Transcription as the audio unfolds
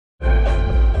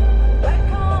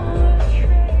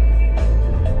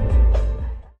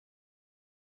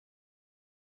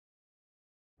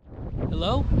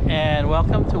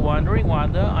Wandering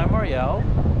Wanda. I'm Ariel.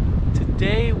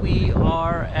 Today we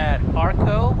are at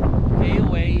Arco,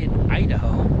 KOA in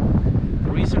Idaho.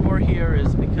 The reason we're here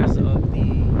is because of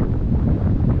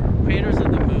the Craters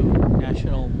of the Moon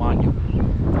National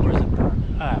Monument. Or is it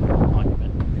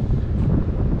Monument?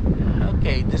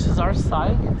 Okay, this is our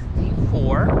site. It's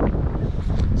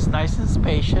D4. It's nice and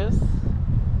spacious.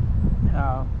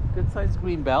 Good sized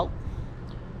green belt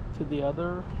to the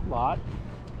other lot.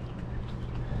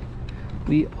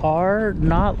 We are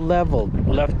not leveled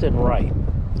left and right,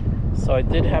 so I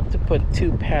did have to put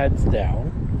 2 pads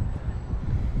down.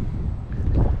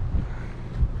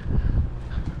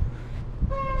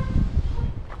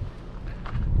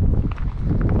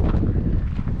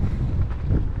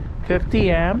 $50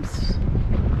 amps,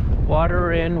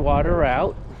 water in, water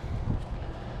out.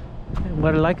 And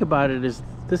what I like about it is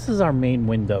this is our main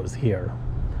windows here,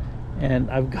 and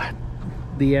I've got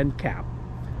the end cap.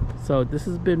 So this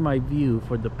has been my view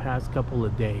for the past couple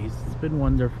of days. It's been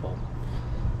wonderful.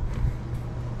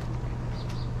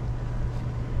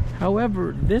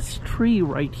 However, this tree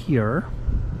right here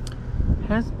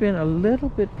has been a little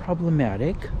bit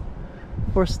problematic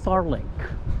for Starlink,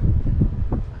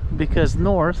 because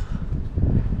north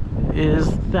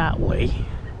is that way.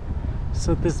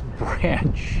 So this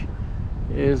branch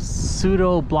is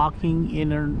pseudo blocking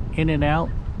in and out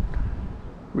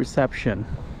reception.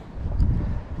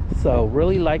 So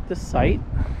really like the site,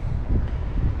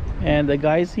 and the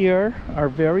guys here are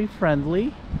very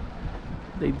friendly.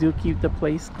 They do keep the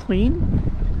place clean,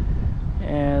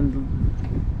 and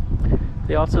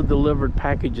they also delivered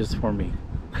packages for me.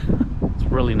 It's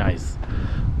really nice.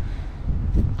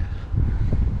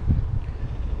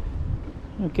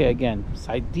 Okay, again,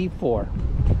 site D4.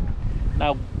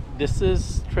 Now this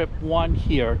is trip 1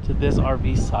 here to this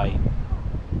RV site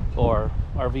or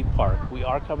RV park. We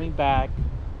are coming back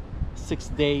 6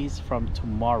 days from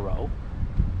tomorrow,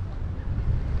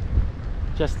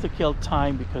 just to kill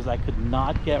time, because I could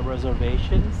not get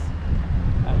reservations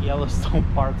at Yellowstone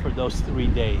Park for those 3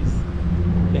 days.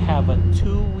 They have a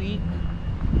 2-week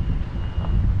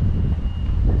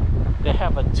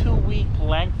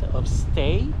length of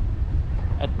stay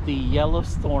at the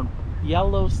Yellowstone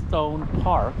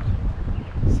Park,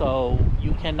 so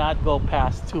you cannot go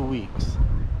past 2 weeks.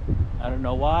 I don't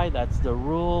know why. That's the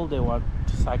rule. They want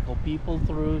to cycle people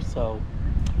through. So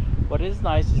what is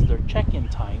nice is their check-in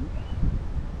time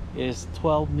is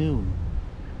 12 noon,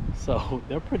 so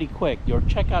they're pretty quick. Your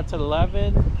checkout's at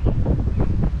 11,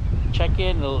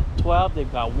 check-in at 12.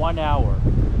 They've got 1 hour.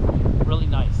 Really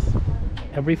nice.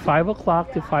 Every 5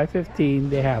 o'clock to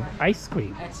 5:15 they have ice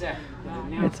cream. It's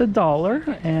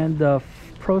 $1, and the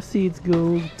proceeds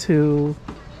go to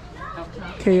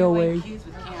KOA.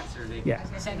 Yeah.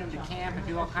 Send them to camp and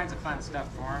do all kinds of fun stuff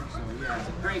for them. So yeah, it's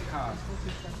a great cause.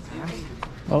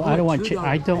 Well, I don't want change.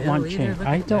 I don't want change.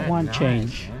 I don't want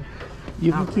change.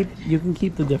 You can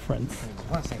keep the difference.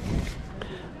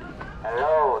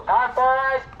 Hello, time for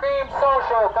ice cream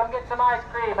social. Come get some ice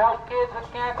cream. Help kids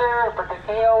with cancer for the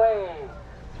KOA.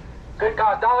 Good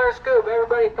cause. $1 a scoop.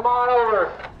 Everybody, come on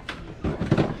over.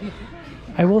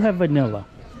 I will have vanilla.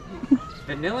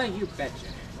 Vanilla, you betcha.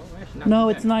 No,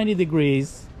 it's 90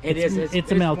 degrees.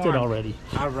 It's melted warm already.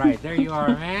 All right, there you are,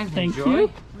 man. Thank Enjoy.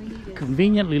 you.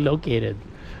 Conveniently located.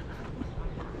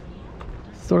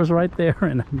 Store's right there,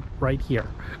 and I'm right here.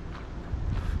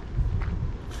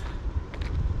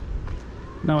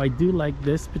 Now I do like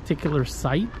this particular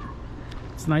site.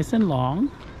 It's nice and long.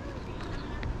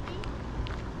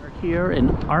 We're here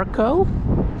in Arco,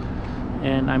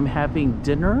 and I'm having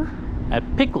dinner at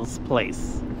Pickle's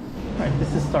place. All right,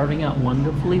 this is starting out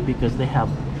wonderfully because they have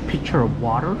pitcher of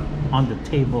water on the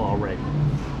table already.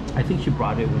 I think she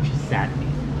brought it when she sat me.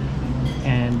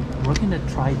 And we're gonna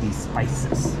try these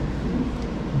spices.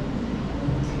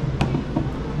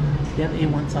 Do you have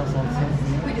A1 sauce also?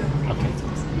 We do. Okay.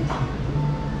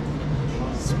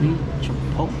 Sweet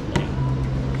chipotle.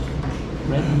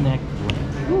 Redneck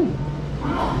blend. Ooh.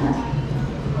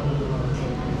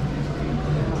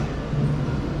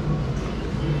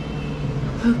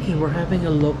 Okay, we're having a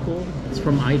local. It's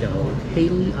from Idaho,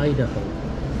 Haley, Idaho.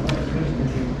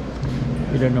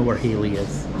 We don't know where Haley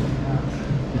is.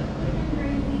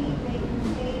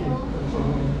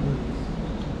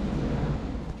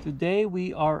 Today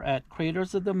we are at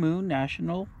Craters of the Moon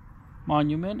National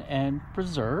Monument and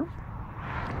Preserve.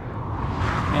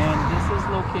 And this is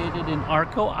located in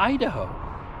Arco, Idaho.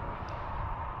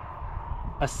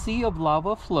 A sea of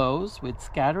lava flows with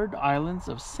scattered islands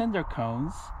of cinder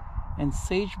cones and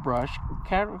sagebrush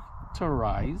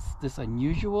characterize this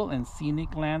unusual and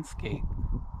scenic landscape.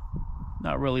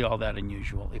 Not really all that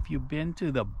unusual. If you've been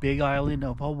to the Big Island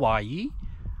of Hawaii,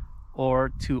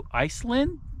 or to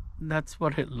Iceland. That's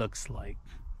what it looks like.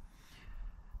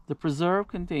 The preserve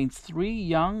contains 3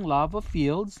 young lava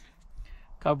fields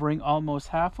covering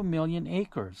almost 500,000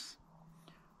 acres.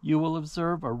 You will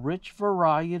observe a rich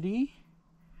variety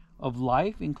of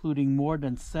life, including more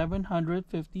than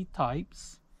 750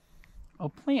 types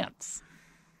of plants.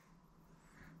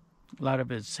 A lot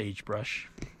of it is sagebrush.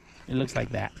 It looks like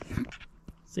that.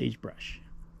 Sagebrush.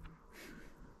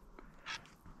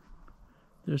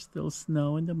 There's still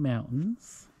snow in the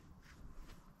mountains.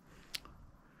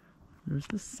 There's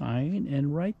the sign,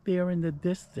 and right there in the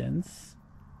distance,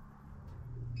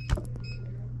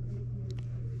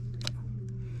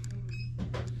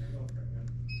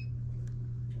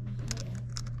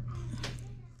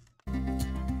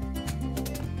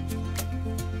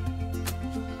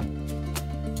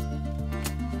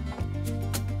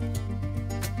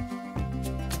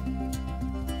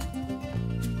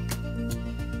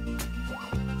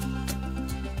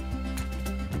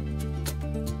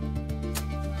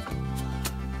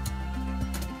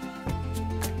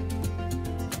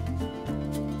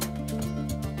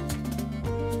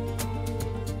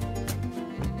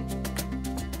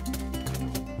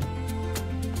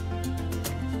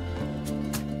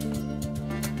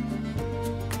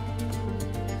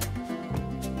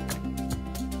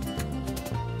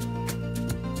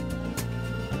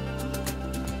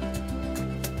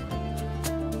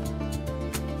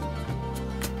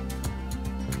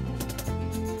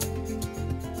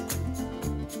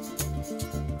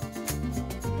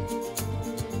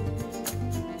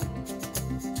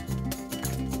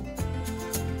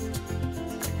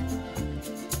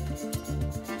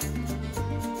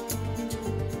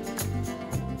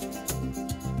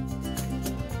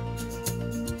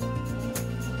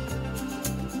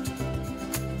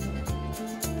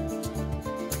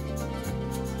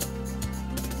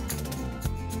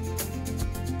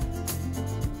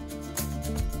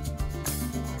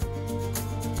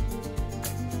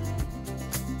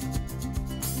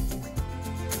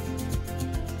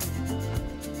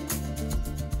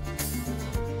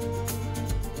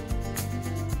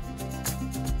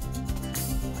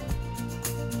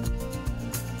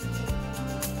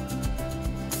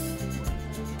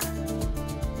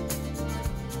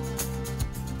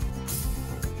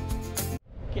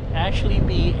 actually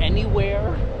be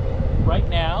anywhere right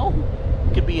now.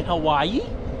 We could be in Hawaii,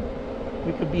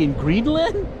 we could be in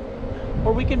Greenland,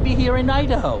 or we could be here in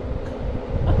Idaho.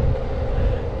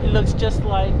 It looks just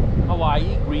like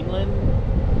Hawaii, Greenland,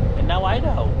 and now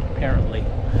Idaho, apparently.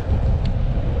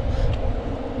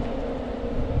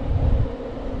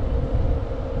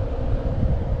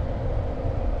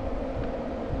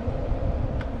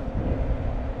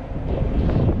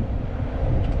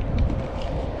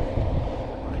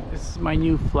 My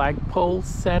new flagpole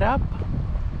setup.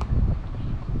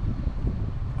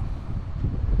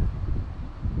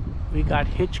 We got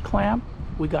hitch clamp,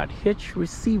 we got hitch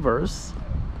receivers,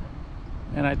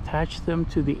 and I attached them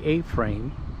to the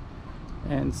A-frame.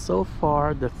 And so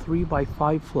far the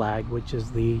 3x5 flag, which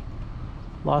is the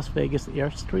Las Vegas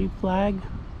Airstream flag,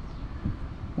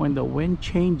 when the wind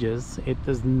changes, it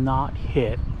does not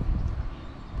hit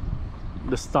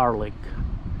the Starlink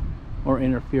or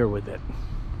interfere with it.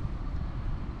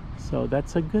 So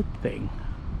that's a good thing.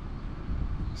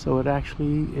 So it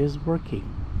actually is working.